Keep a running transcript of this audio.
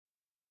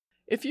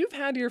If you've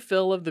had your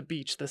fill of the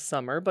beach this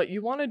summer, but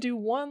you want to do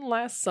one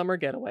last summer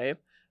getaway,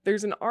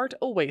 there's an art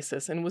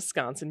oasis in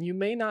Wisconsin you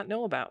may not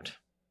know about.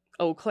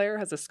 Eau Claire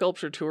has a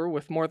sculpture tour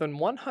with more than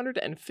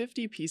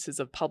 150 pieces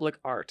of public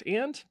art,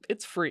 and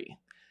it's free.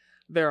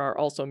 There are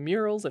also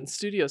murals and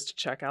studios to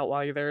check out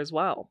while you're there as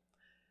well.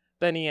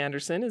 Benny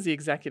Anderson is the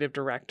executive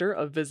director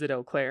of Visit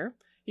Eau Claire.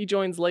 He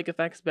joins Lake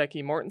Effect's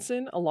Becky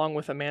Mortensen along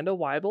with Amanda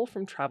Weibel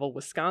from Travel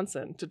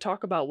Wisconsin to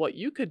talk about what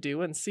you could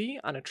do and see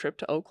on a trip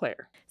to Eau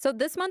Claire. So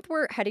this month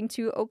we're heading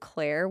to Eau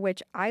Claire,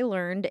 which I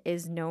learned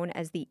is known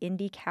as the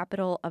indie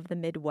capital of the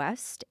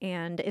Midwest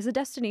and is a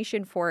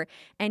destination for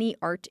any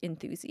art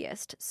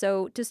enthusiast.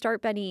 So to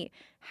start, Benny,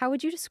 how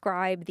would you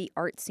describe the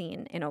art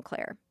scene in Eau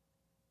Claire?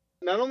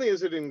 Not only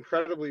is it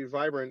incredibly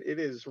vibrant, it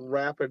is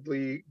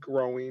rapidly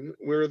growing.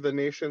 We're the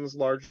nation's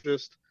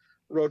largest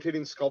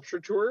rotating sculpture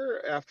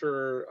tour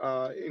after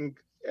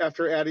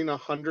adding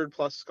 100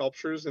 plus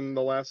sculptures in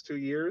the last 2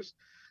 years.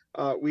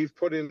 We've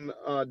put in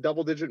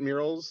double-digit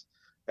murals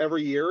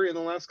every year in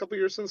the last couple of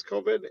years since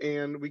COVID,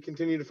 and we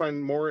continue to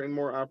find more and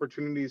more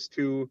opportunities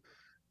to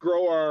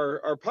grow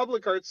our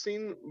public art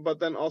scene, but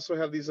then also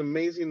have these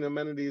amazing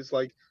amenities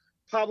like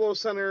Pablo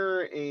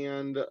Center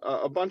and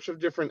a bunch of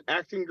different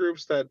acting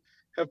groups that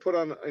have put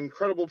on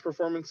incredible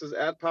performances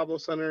at Pablo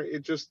Center.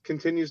 It just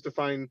continues to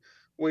find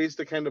ways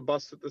to kind of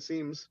bust at the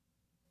seams.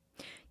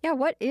 Yeah,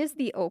 what is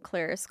the Eau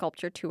Claire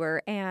Sculpture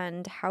Tour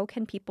and how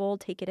can people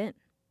take it in?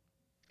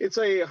 It's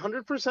a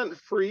 100%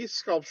 free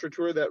sculpture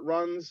tour that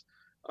runs,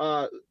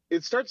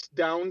 it starts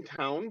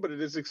downtown, but it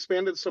is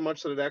expanded so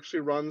much that it actually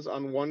runs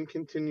on one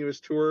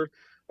continuous tour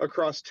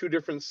across two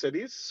different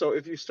cities. So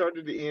if you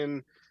started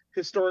in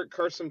historic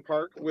Carson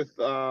Park with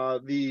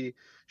the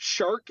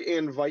shark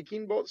and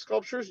Viking boat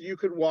sculptures, you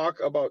could walk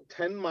about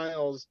 10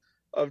 miles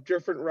of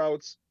different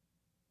routes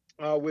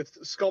with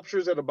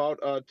sculptures at about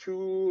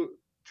two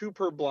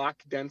per block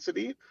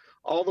density,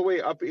 all the way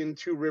up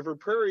into River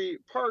Prairie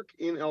Park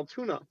in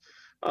Altoona.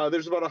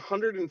 There's about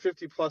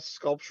 150 plus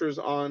sculptures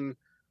on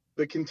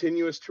the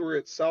continuous tour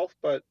itself,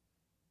 but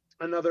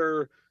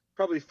another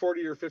probably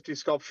 40 or 50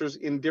 sculptures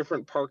in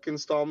different park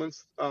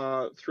installments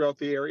throughout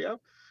the area.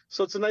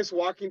 So it's a nice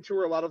walking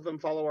tour. A lot of them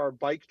follow our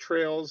bike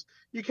trails.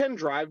 You can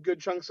drive good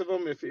chunks of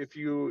them if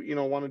you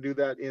want to do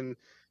that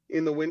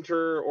in the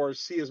winter or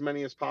see as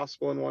many as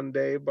possible in one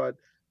day, but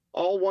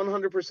all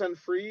 100%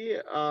 free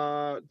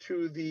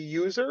to the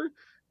user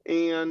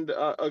and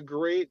a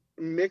great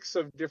mix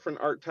of different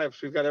art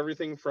types. We've got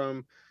everything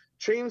from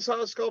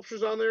chainsaw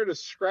sculptures on there to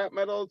scrap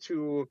metal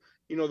to,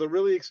 the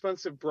really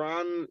expensive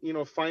bronze,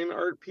 fine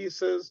art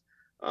pieces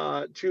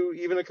to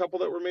even a couple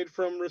that were made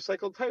from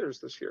recycled tires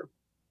this year.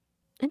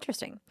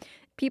 Interesting.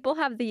 People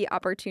have the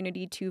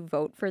opportunity to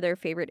vote for their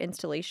favorite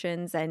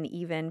installations and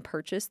even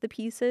purchase the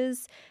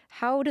pieces.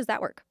 How does that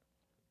work?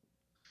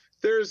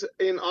 There's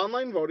an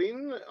online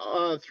voting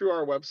through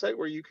our website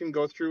where you can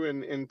go through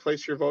and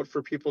place your vote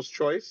for People's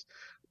Choice.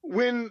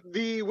 When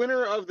the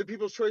winner of the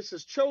People's Choice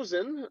is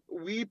chosen,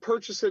 we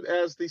purchase it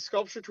as the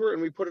sculpture tour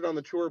and we put it on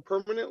the tour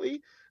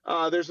permanently.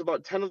 There's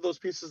about 10 of those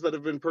pieces that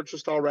have been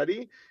purchased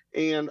already,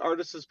 and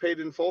artists is paid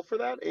in full for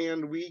that,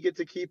 and we get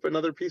to keep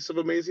another piece of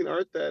amazing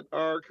art that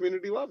our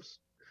community loves.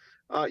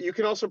 You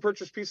can also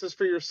purchase pieces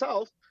for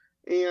yourself,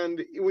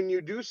 and when you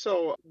do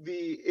so,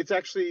 it's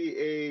actually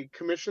a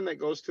commission that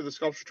goes to the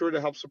sculpture tour to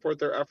help support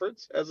their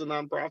efforts as a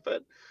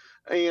nonprofit.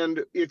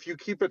 And if you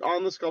keep it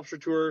on the sculpture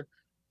tour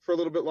for a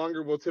little bit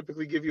longer, we'll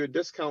typically give you a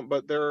discount,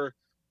 but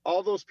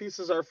all those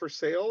pieces are for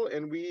sale,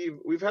 and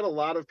we've had a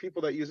lot of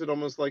people that use it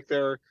almost like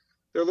their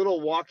little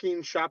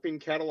walking shopping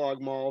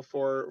catalog mall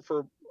for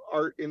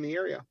art in the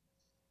area.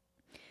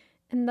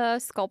 And the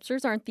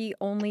sculptures aren't the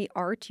only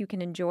art you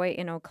can enjoy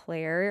in Eau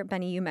Claire.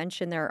 Benny, you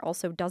mentioned there are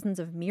also dozens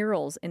of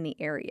murals in the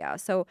area.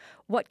 So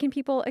what can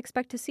people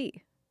expect to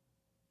see?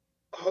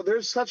 Oh,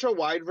 there's such a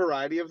wide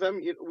variety of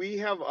them. We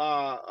have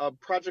a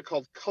project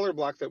called Color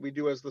Block that we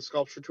do as the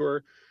sculpture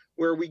tour,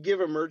 where we give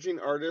emerging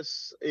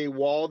artists a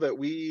wall that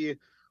we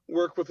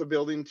work with a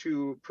building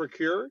to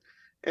procure.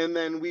 And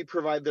then we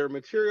provide their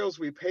materials,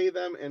 we pay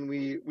them, and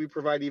we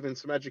provide even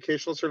some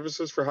educational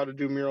services for how to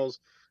do murals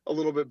a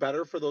little bit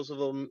better for those of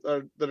them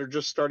that are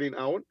just starting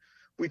out.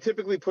 We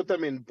typically put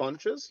them in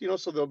bunches,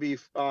 so there'll be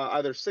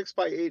either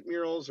 6x8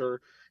 murals or,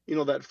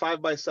 that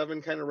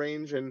 5x7 kind of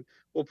range, and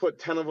we'll put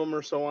 10 of them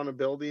or so on a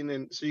building,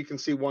 and so you can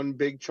see one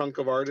big chunk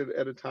of art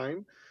at a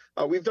time.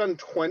 We've done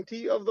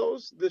 20 of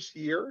those this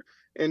year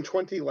and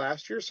 20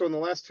 last year. So in the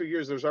last 2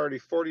 years, there's already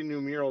 40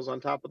 new murals on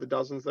top of the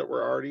dozens that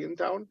were already in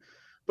town.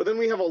 But then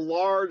we have a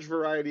large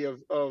variety of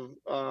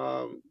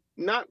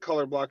not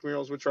color block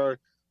murals, which are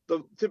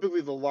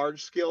typically the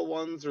large scale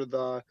ones or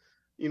the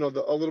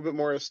a little bit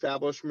more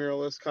established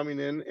muralists coming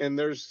in. And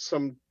there's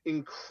some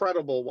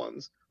incredible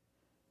ones.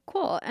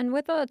 Cool. And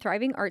with a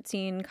thriving art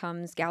scene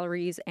comes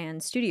galleries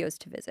and studios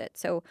to visit.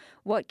 So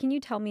what can you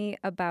tell me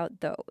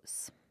about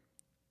those?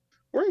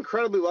 We're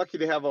incredibly lucky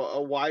to have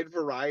a wide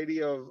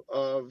variety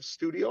of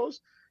studios.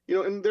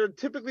 And they're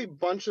typically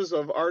bunches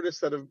of artists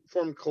that have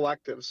formed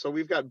collectives. So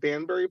we've got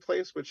Banbury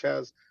Place, which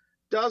has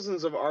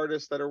dozens of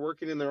artists that are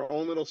working in their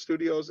own little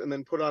studios and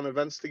then put on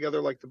events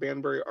together like the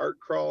Banbury Art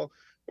Crawl,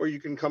 where you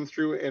can come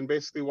through and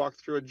basically walk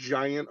through a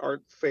giant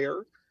art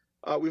fair.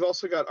 We've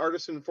also got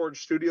Artisan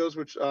Forge Studios,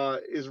 which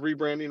is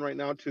rebranding right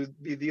now to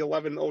be the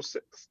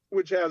 1106,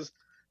 which has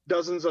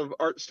dozens of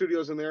art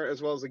studios in there,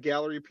 as well as a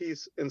gallery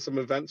piece and some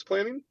events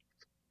planning,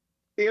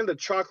 and a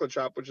chocolate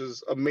shop, which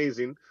is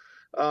amazing,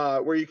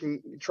 where you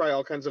can try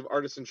all kinds of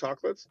artisan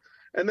chocolates.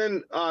 And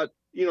then,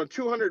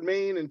 200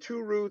 Main and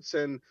Two Roots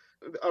and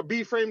a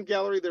B-frame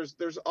gallery.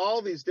 There's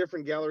all these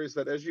different galleries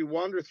that as you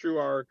wander through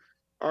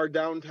our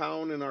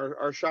downtown and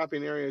our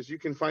shopping areas, you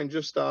can find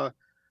just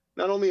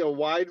not only a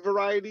wide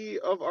variety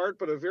of art,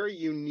 but a very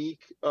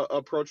unique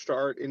approach to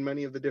art in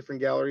many of the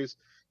different galleries.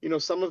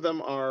 Some of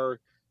them are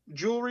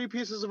jewelry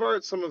pieces of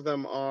art. Some of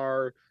them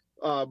are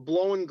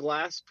blown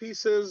glass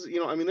pieces.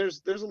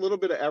 There's a little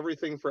bit of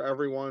everything for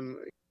everyone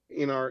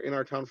in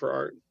our town for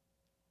art.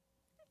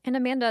 And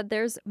Amanda,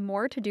 there's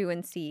more to do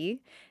and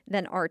see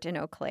than art in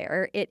Eau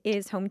Claire. It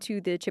is home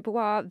to the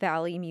Chippewa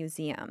Valley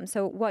Museum.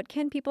 So what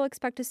can people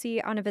expect to see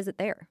on a visit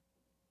there?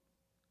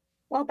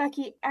 Well,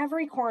 Becky,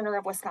 every corner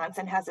of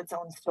Wisconsin has its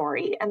own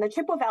story, and the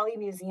Chippewa Valley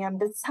Museum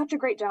does such a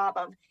great job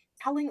of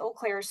telling Eau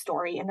Claire's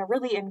story in a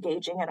really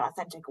engaging and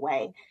authentic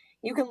way.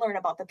 You can learn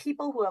about the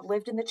people who have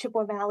lived in the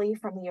Chippewa Valley,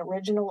 from the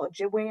original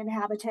Ojibwe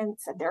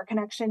inhabitants and their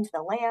connection to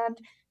the land,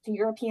 to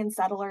European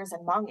settlers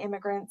and Hmong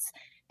immigrants.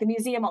 The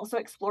museum also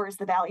explores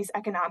the valley's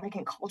economic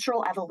and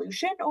cultural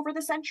evolution over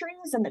the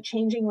centuries and the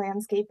changing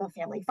landscape of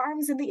family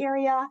farms in the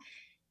area.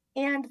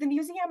 And the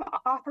museum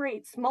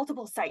operates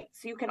multiple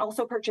sites. You can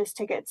also purchase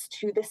tickets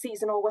to the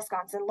seasonal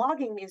Wisconsin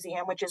Logging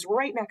Museum, which is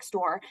right next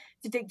door,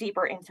 to dig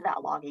deeper into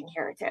that logging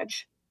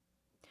heritage.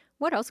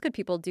 What else could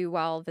people do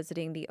while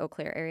visiting the Eau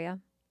Claire area?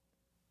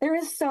 There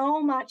is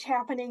so much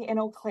happening in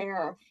Eau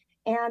Claire,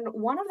 and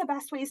one of the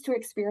best ways to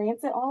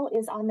experience it all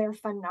is on their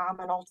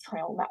phenomenal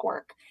trail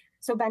network.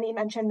 So Benny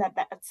mentioned that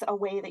that's a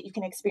way that you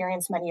can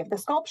experience many of the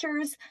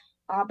sculptures.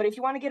 But if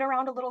you want to get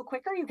around a little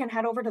quicker, you can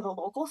head over to the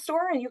local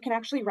store and you can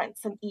actually rent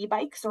some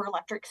e-bikes or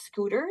electric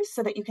scooters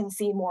so that you can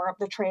see more of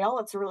the trail.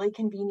 It's a really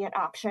convenient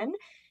option,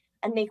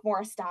 and make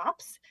more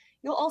stops.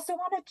 You'll also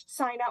want to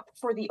sign up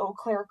for the Eau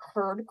Claire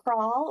Curd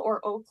Crawl or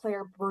Eau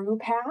Claire Brew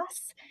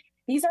Pass.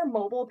 These are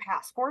mobile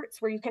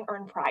passports where you can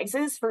earn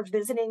prizes for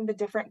visiting the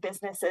different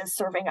businesses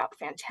serving up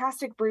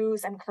fantastic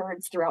brews and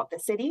curds throughout the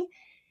city.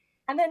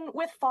 And then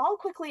with fall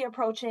quickly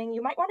approaching,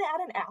 you might want to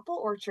add an apple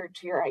orchard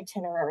to your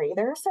itinerary.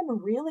 There are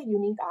some really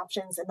unique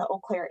options in the Eau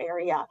Claire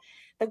area.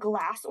 The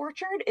glass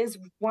orchard is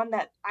one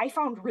that I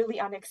found really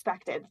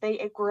unexpected.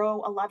 They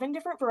grow 11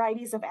 different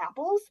varieties of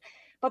apples,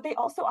 but they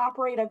also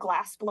operate a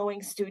glass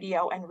blowing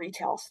studio and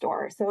retail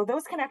store. So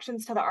those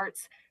connections to the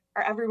arts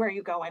are everywhere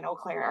you go in Eau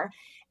Claire.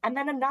 And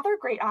then another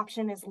great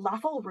option is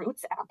Leffel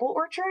Roots Apple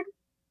Orchard.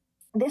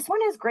 This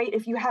one is great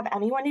if you have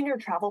anyone in your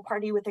travel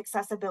party with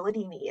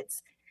accessibility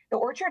needs. The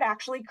orchard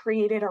actually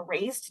created a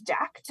raised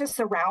deck to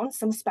surround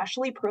some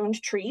specially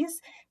pruned trees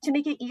to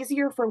make it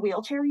easier for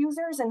wheelchair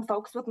users and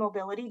folks with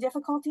mobility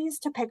difficulties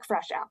to pick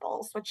fresh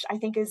apples, which I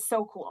think is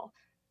so cool.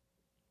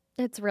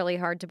 It's really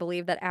hard to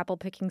believe that apple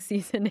picking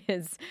season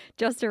is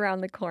just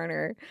around the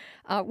corner.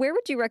 Where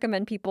would you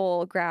recommend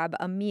people grab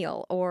a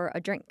meal or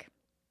a drink?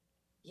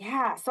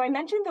 Yeah, so I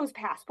mentioned those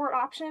passport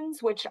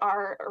options, which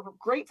are a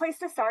great place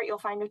to start. You'll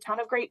find a ton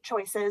of great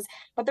choices,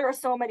 but there are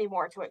so many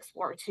more to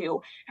explore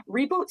too.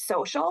 Reboot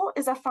Social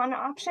is a fun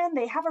option.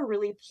 They have a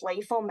really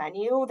playful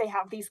menu. They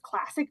have these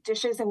classic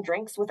dishes and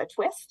drinks with a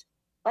twist,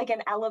 like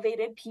an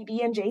elevated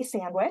PB&J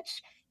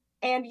sandwich.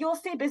 And you'll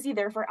stay busy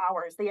there for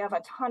hours. They have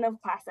a ton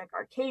of classic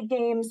arcade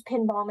games,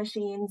 pinball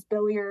machines,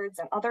 billiards,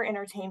 and other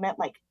entertainment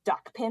like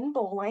duck pin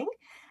bowling.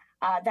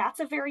 That's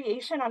a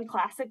variation on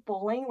classic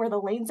bowling where the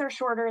lanes are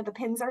shorter, the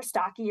pins are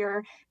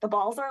stockier, the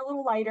balls are a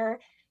little lighter.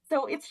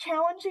 So it's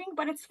challenging,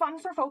 but it's fun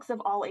for folks of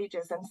all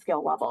ages and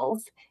skill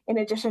levels, in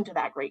addition to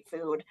that great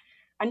food.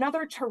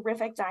 Another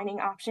terrific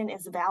dining option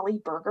is Valley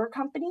Burger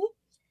Company.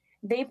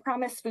 They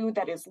promise food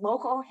that is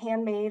local,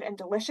 handmade, and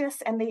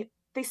delicious, and they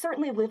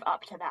certainly live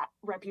up to that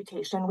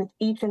reputation with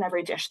each and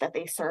every dish that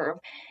they serve.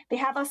 They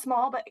have a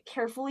small but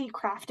carefully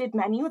crafted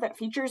menu that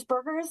features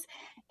burgers,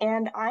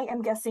 and I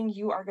am guessing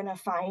you are going to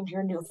find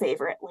your new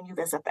favorite when you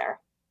visit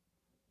there.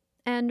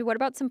 And what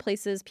about some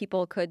places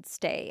people could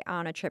stay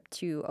on a trip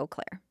to Eau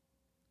Claire?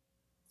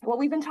 Well,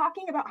 we've been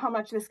talking about how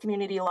much this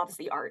community loves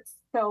the arts,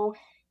 so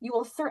you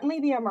will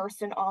certainly be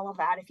immersed in all of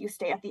that if you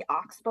stay at the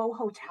Oxbow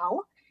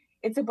Hotel.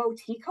 It's a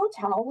boutique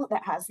hotel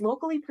that has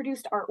locally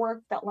produced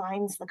artwork that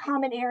lines the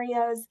common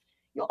areas.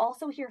 You'll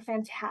also hear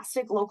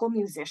fantastic local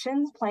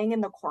musicians playing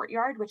in the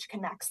courtyard, which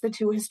connects the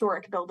two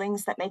historic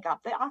buildings that make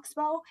up the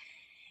Oxbow.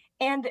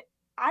 And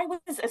I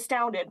was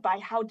astounded by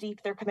how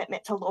deep their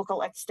commitment to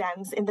local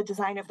extends in the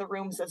design of the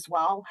rooms as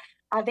well.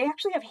 They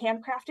actually have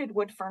handcrafted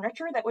wood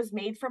furniture that was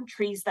made from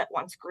trees that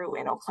once grew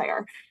in Eau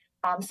Claire.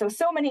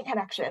 So many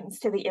connections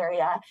to the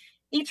area.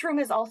 Each room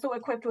is also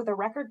equipped with a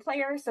record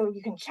player, so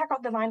you can check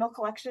out the vinyl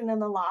collection in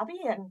the lobby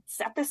and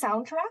set the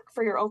soundtrack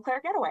for your Eau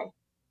Claire getaway.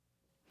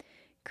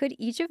 Could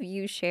each of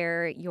you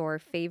share your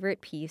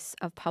favorite piece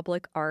of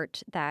public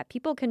art that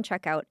people can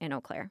check out in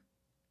Eau Claire?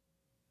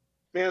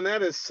 Man,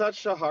 that is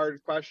such a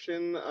hard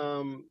question.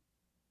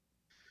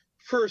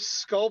 For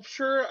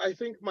sculpture, I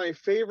think my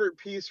favorite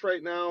piece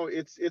right now,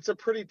 it's a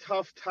pretty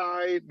tough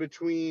tie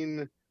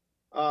between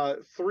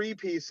three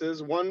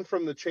pieces. One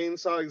from the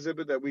chainsaw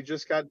exhibit that we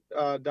just got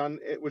done,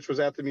 which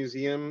was at the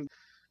museum.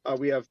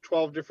 We have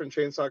 12 different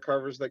chainsaw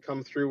carvers that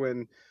come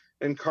through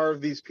and carve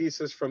these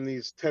pieces from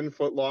these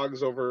 10-foot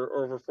logs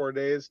over 4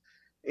 days.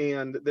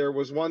 And there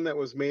was one that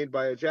was made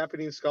by a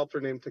Japanese sculptor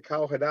named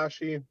Takao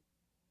Hadashi,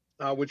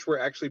 which we're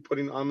actually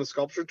putting on the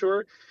sculpture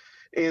tour.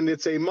 And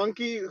it's a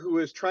monkey who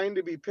is trying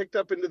to be picked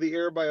up into the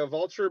air by a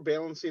vulture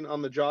balancing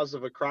on the jaws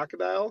of a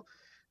crocodile.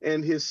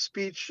 And his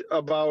speech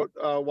about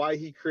why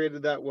he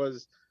created that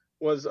was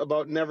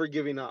about never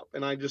giving up.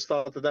 And I just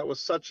thought that was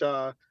such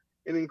an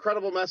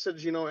incredible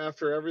message,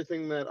 after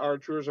everything that our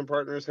tourism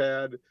partners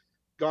had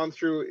gone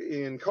through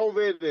in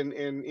COVID and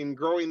in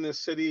growing this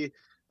city.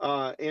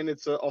 And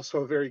it's also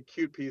a very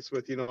cute piece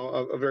with,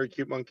 a very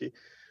cute monkey.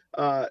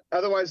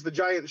 Otherwise, the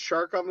giant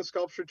shark on the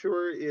sculpture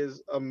tour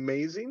is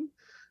amazing.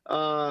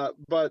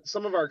 But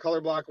some of our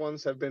color block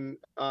ones have been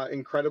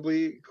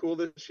incredibly cool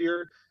this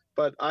year.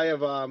 But I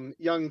have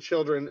young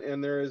children,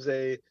 and there is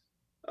a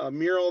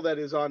mural that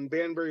is on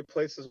Banbury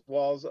Place's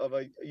walls of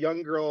a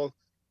young girl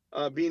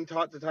being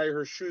taught to tie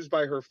her shoes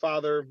by her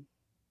father.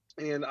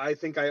 And I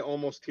think I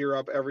almost tear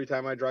up every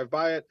time I drive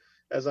by it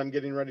as I'm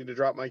getting ready to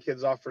drop my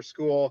kids off for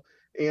school,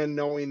 and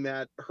knowing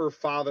that her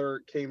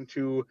father came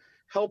to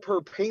help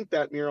her paint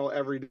that mural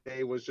every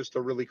day was just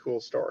a really cool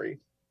story.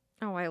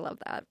 Oh, I love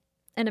that.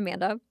 And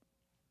Amanda?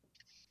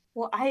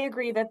 Well, I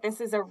agree that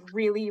this is a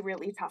really,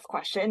 really tough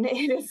question.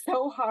 It is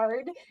so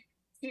hard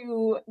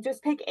to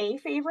just pick a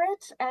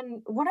favorite.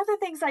 And one of the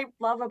things I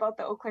love about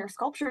the Eau Claire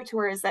Sculpture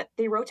Tour is that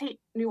they rotate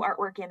new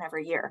artwork in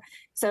every year.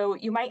 So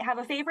you might have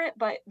a favorite,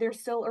 but there's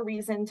still a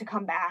reason to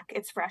come back.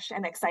 It's fresh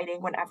and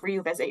exciting. Whenever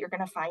you visit, you're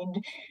going to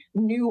find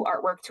new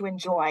artwork to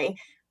enjoy.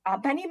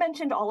 Benny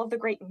mentioned all of the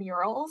great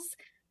murals.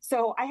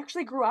 So I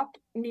actually grew up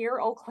near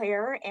Eau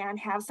Claire and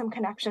have some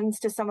connections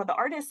to some of the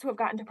artists who have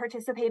gotten to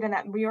participate in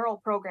that mural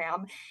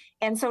program.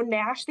 And so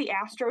Nash the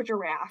Astro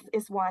Giraffe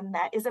is one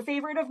that is a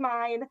favorite of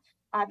mine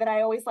that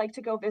I always like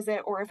to go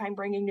visit, or if I'm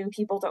bringing new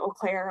people to Eau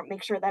Claire,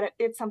 make sure that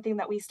it's something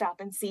that we stop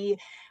and see.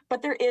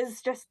 But there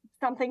is just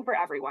something for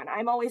everyone.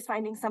 I'm always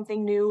finding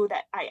something new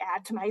that I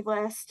add to my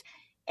list.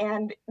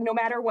 And no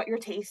matter what your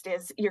taste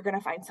is, you're going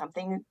to find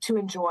something to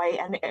enjoy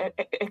and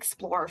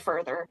explore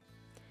further.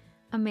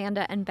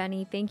 Amanda and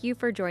Benny, thank you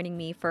for joining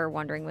me for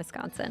Wandering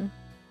Wisconsin.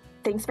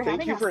 Thanks for having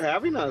us. Thank you for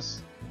having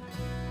us.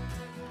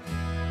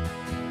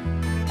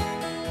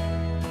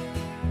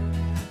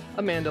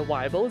 Amanda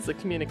Weibel is the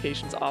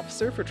Communications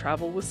Officer for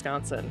Travel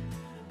Wisconsin.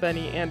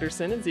 Benny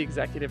Anderson is the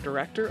Executive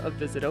Director of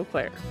Visit Eau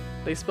Claire.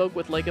 They spoke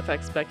with Lake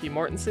Effect's Becky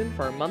Mortensen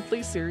for our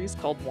monthly series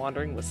called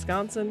Wandering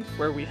Wisconsin,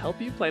 where we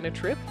help you plan a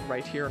trip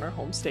right here in our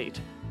home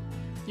state.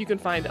 You can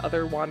find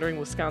other Wandering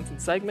Wisconsin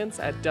segments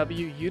at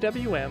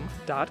wuwm.com,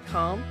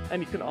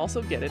 and you can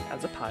also get it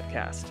as a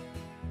podcast.